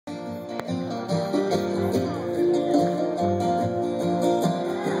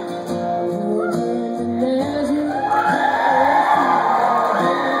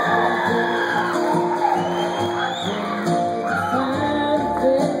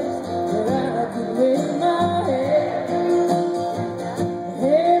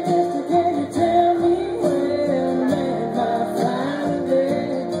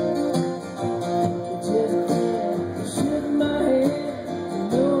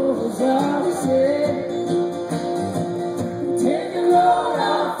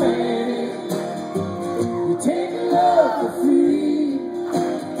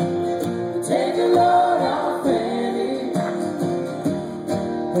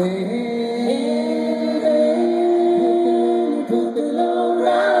put the load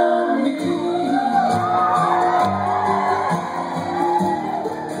around me.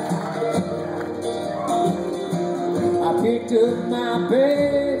 I picked up my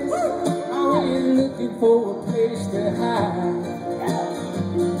bags, I went looking for a place to hide.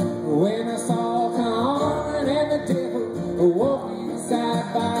 When I saw Kowert and the devil walking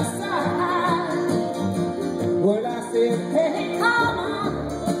side by side, well, I said, hey, come on,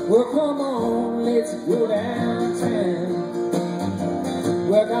 well, come on, let's go downtown.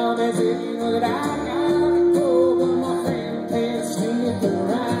 Well, come and said, you know that I gotta go, but my friend can't sneak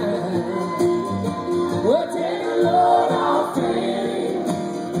around. Well, take a load off, Fanny,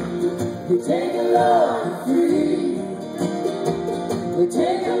 you take a load free. We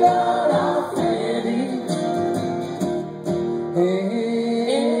take a load off, Fanny. Hey,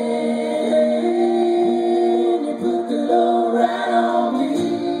 you put the load right on me.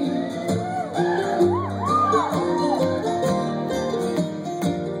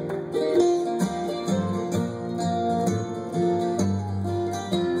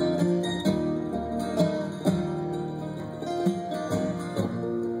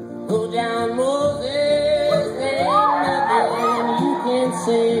 Go down, Moses, ain't nothing you can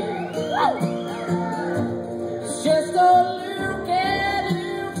say. It's just a look at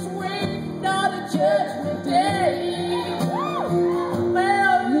Luke's waiting on the judgment day.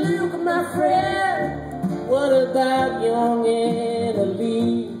 Well, Luke, my friend, what about young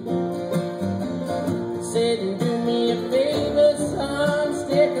Annalie? Said, do me a favor, son,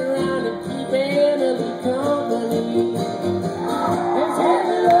 stick around and keep Annalie company. And take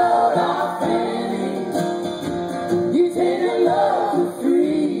the load off, Fanny. You take the load for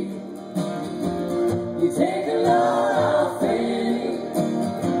free. You take the load off, Fanny.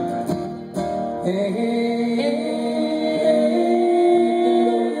 Hey,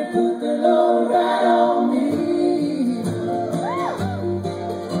 you put the load right on me.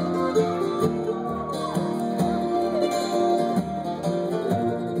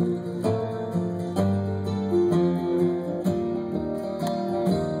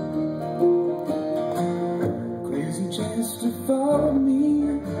 Crazy chance to follow me,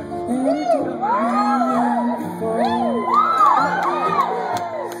 and it took me long before.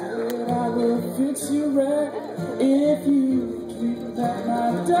 Said I will fix you right if you treat like my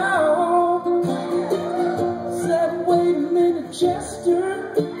dog. Said, wait a minute, Chester,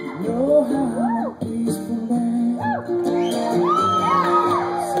 you know how I'm a peaceful man.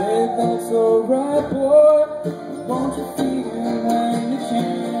 Said, that's alright, boy, won't you feed him when you can?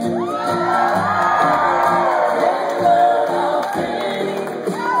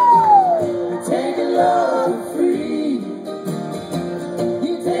 Take a load free.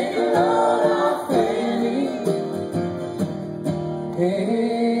 You take a load off, Fanny.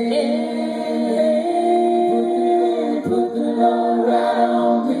 Hey, put the load right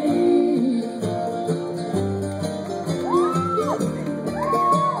on me.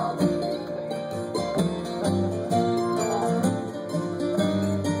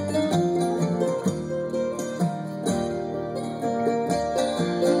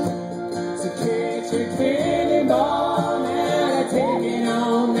 Take any ball and take it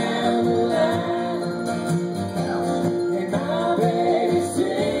on down the line. And my baby's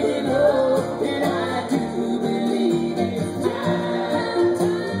singing, oh, and I do believe it's time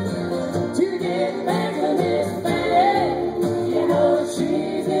to get back to this family. You know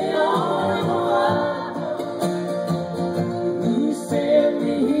she's the only one who set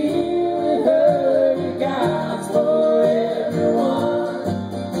me here with her. God's for everyone.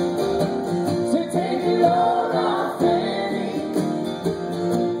 Take a load off, Fanny.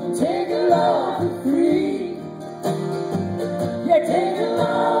 Take a load for free. Yeah, take a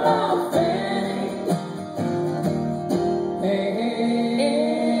load off, Fanny.